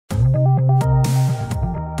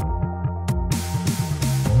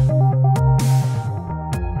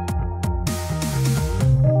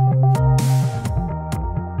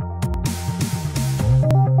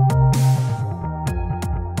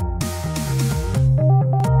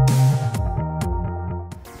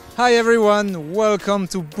Hi everyone, welcome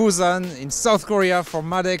to Busan in South Korea for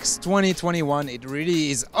MADEX 2021. It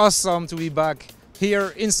really is awesome to be back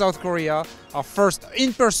here in South Korea, our first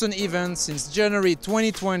in-person event since January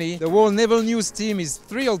 2020. The whole Naval News team is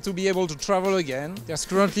thrilled to be able to travel again. There's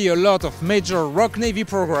currently a lot of major ROK Navy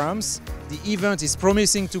programs. The event is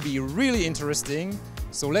promising to be really interesting,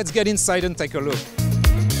 so let's get inside and take a look.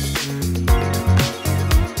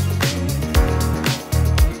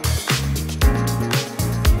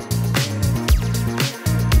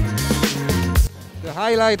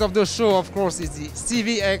 The highlight of the show, of course, is the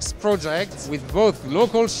CVX project, with both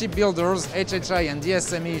local shipbuilders, HHI and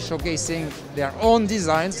DSME, showcasing their own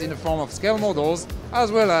designs in the form of scale models,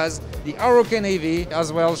 as well as the ROK Navy,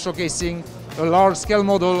 as well showcasing a large-scale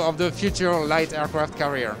model of the future light aircraft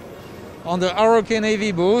carrier. On the ROK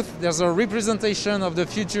Navy booth, there's a representation of the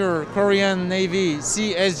future Korean Navy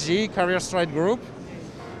CSG, Carrier Strike Group,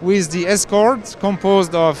 with the escort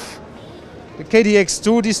composed of the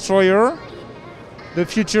KDX-2 destroyer, the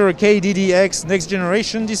future KDDX Next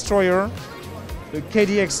Generation Destroyer, the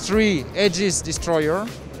KDX-3 Aegis Destroyer,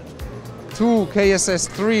 two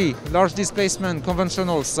KSS-3 Large Displacement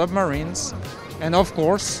Conventional Submarines, and of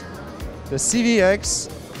course, the CVX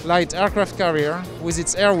Light Aircraft Carrier with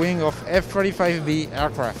its air wing of F-35B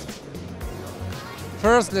aircraft.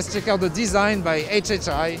 First, let's check out the design by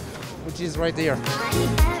HHI, which is right here.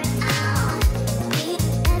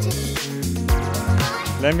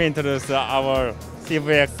 Let me introduce our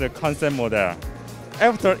CVX concept model.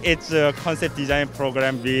 After its concept design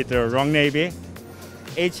program with ROK Navy,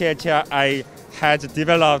 HHI has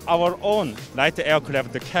developed our own light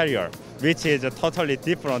aircraft carrier, which is totally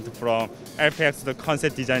different from LPX's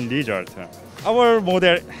concept design result. Our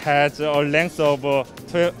model has a length of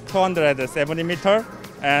 270 meters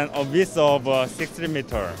and a width of 60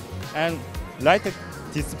 meters, and light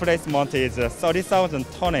displacement is 30,000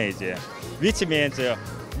 tonnage, which means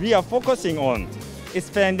we are focusing on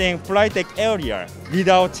expanding flight deck area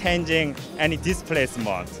without changing any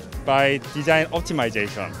displacement by design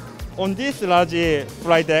optimization. On this large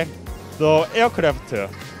flight deck, the aircraft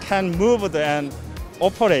can move and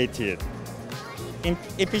operate it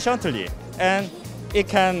efficiently, and it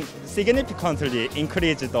can significantly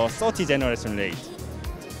increase the 30 generation rate.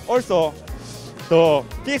 Also, the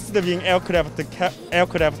fixed wing aircraft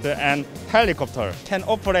and helicopter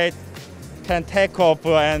can take off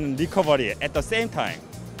and recovery at the same time.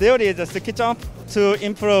 There is a ski jump to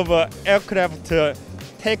improve aircraft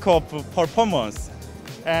takeoff performance,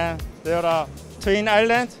 and there are twin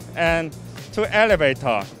islands and two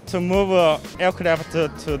elevators to move aircraft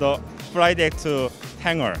to the flight deck to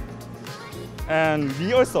hangar. And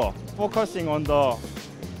we also focusing on the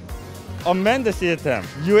unmanned system,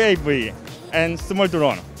 UAV and small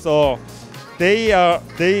drone. So they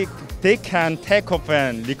can take off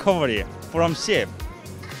and recovery from ship.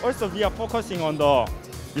 Also, we are focusing on the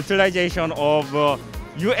utilization of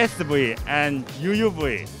USV and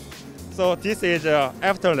UUV. So this is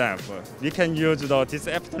after lamp. We can use this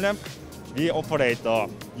after lamp. We operate the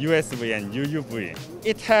USV and UUV.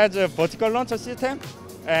 It has a vertical launcher system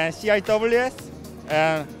and CIWS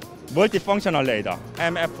and multifunctional radar,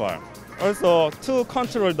 MFR. Also, to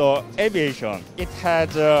control the aviation, it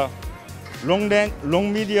has a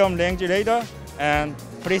long medium range radar and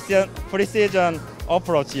precision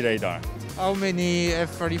approach radar. How many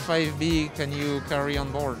F-35B can you carry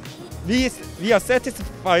on board? We are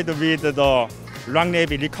satisfied with the ROK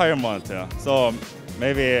Navy requirement. So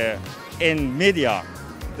maybe in media,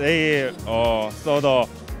 they saw the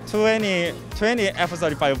 20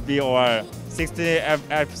 F-35B or 60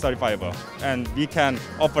 F-35, and we can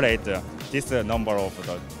operate this number of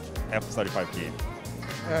the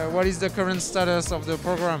F-35B. What is the current status of the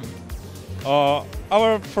program?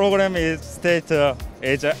 Our program is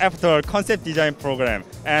after concept design program,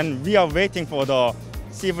 and we are waiting for the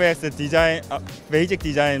CVX design basic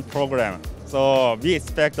design program. So we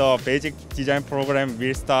expect the basic design program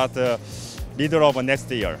will start middle of next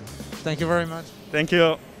year. Thank you very much. Thank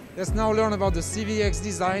you. Let's now learn about the CVX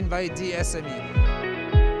design by DSME.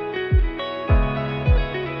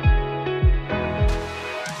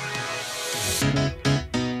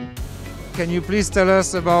 Can you please tell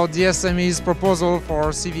us about DSME's proposal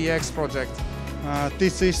for CVX project?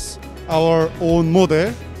 This is our own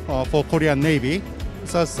model for Korean Navy.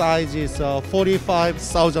 The size is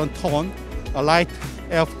 45,000 ton, a light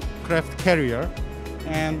aircraft carrier,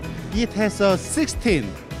 and it has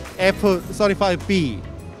 16 F-35B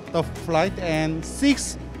flight and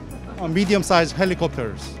 6 medium-sized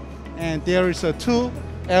helicopters. And there is 2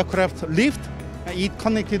 aircraft lift. It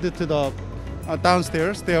connected to the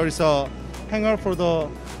downstairs. There is a hangar for the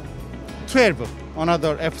 12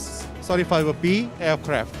 another F-35B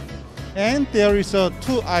aircraft. And there is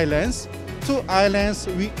two islands.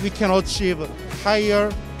 We can achieve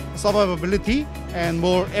higher survivability and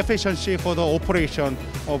more efficiency for the operation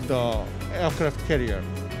of the aircraft carrier.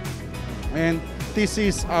 And this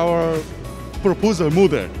is our proposal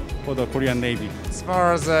model for the Korean Navy. As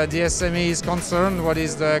far as DSME is concerned, what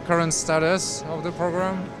is the current status of the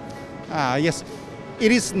program? Yes,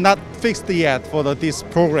 it is not fixed yet for this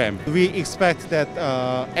program. We expect that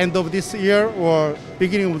end of this year or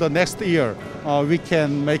beginning of the next year, we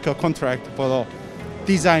can make a contract for the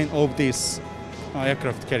design of this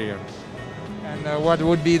aircraft carrier. And what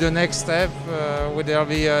would be the next step? Would there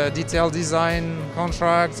be a detailed design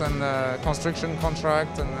contract and construction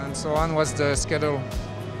contract and so on? What's the schedule?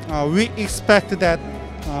 We expect that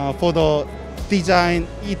for the design,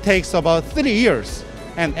 it takes about 3 years.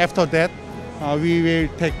 And after that, we will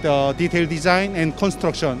take the detailed design and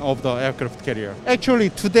construction of the aircraft carrier. Actually,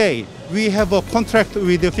 today, we have a contract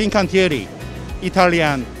with Fincantieri,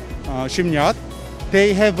 Italian shipyard.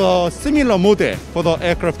 They have a similar model for the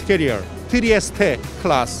aircraft carrier, Trieste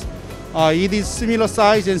class. It is similar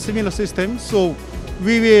size and similar system, so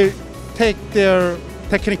we will take their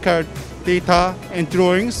technical data and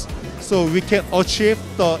drawings so we can achieve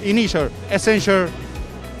the initial essential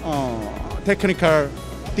technical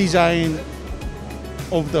design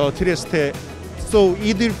of the Trieste. So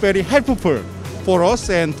it is very helpful for us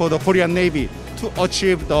and for the Korean Navy to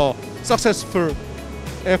achieve the successful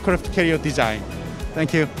aircraft carrier design.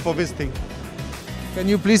 Thank you for visiting. Can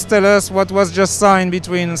you please tell us what was just signed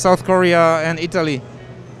between South Korea and Italy?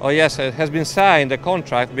 Oh yes, it has been signed a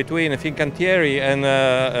contract between Fincantieri and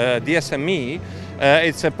DSME.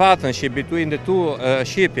 It's a partnership between the two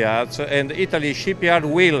shipyards, and Italy shipyard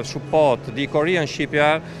will support the Korean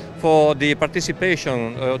shipyard for the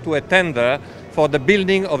participation to a tender for the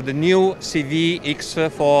building of the new CVX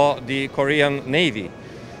for the Korean Navy.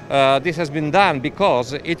 This has been done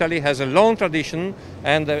because Italy has a long tradition,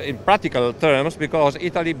 and in practical terms, because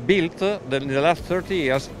Italy built in the last 30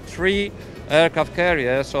 years 3 aircraft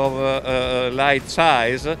carriers of light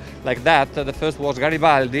size like that. The first was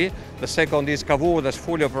Garibaldi, the second is Cavour, that's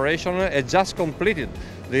fully operational, and just completed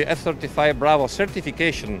the F-35 Bravo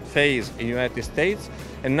certification phase in the United States.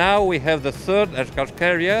 And now we have the third aircraft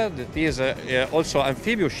carrier that is also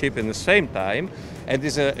amphibious ship in the same time. And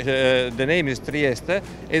this, the name is Trieste.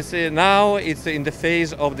 Now it's in the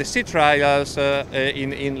phase of the sea trials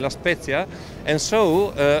in La Spezia. And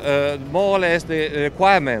so, more or less, the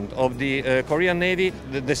requirement of the Korean Navy,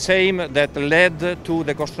 the same that led to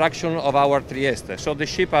the construction of our Trieste. So the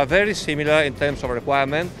ships are very similar in terms of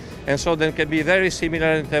requirement, and so they can be very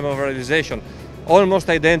similar in terms of realization. Almost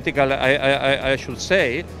identical, I should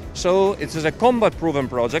say. So it is a combat-proven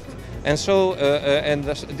project. And so,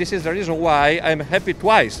 this is the reason why I'm happy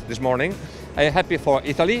twice this morning. I'm happy for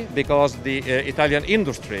Italy because the Italian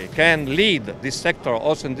industry can lead this sector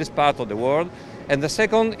also in this part of the world. And the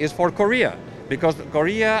second is for Korea, because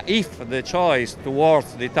Korea, if the choice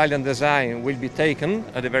towards the Italian design will be taken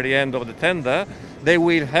at the very end of the tender, they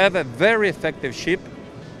will have a very effective ship,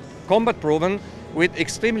 combat-proven, with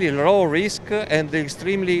extremely low risk and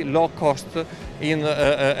extremely low cost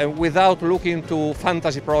without looking to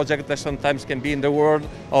fantasy projects that sometimes can be in the world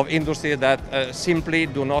of industry that simply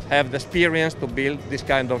do not have the experience to build this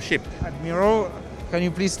kind of ship. Admiral, can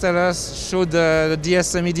you please tell us, should the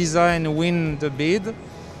DSME design win the bid,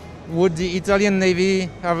 would the Italian Navy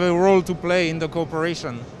have a role to play in the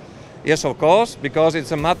cooperation? Yes, of course, because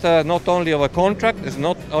it's a matter not only of a contract, it's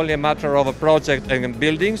not only a matter of a project and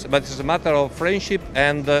buildings, but it's a matter of friendship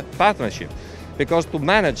and partnership. Because to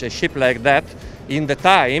manage a ship like that, in the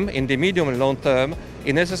time, in the medium and long term,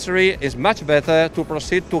 it's necessary, is much better to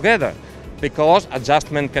proceed together, because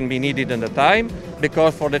adjustment can be needed in the time,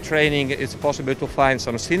 because for the training it's possible to find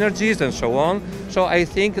some synergies and so on. So I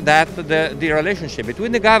think that the relationship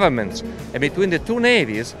between the governments and between the two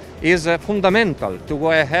navies is fundamental to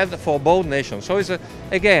go ahead for both nations. So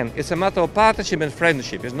again, it's a matter of partnership and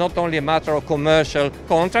friendship. It's not only a matter of commercial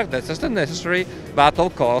contract, that's just necessary, but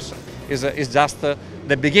of course is just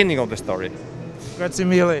the beginning of the story. Grazie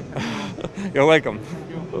mille. You're welcome.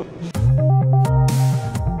 Thank you.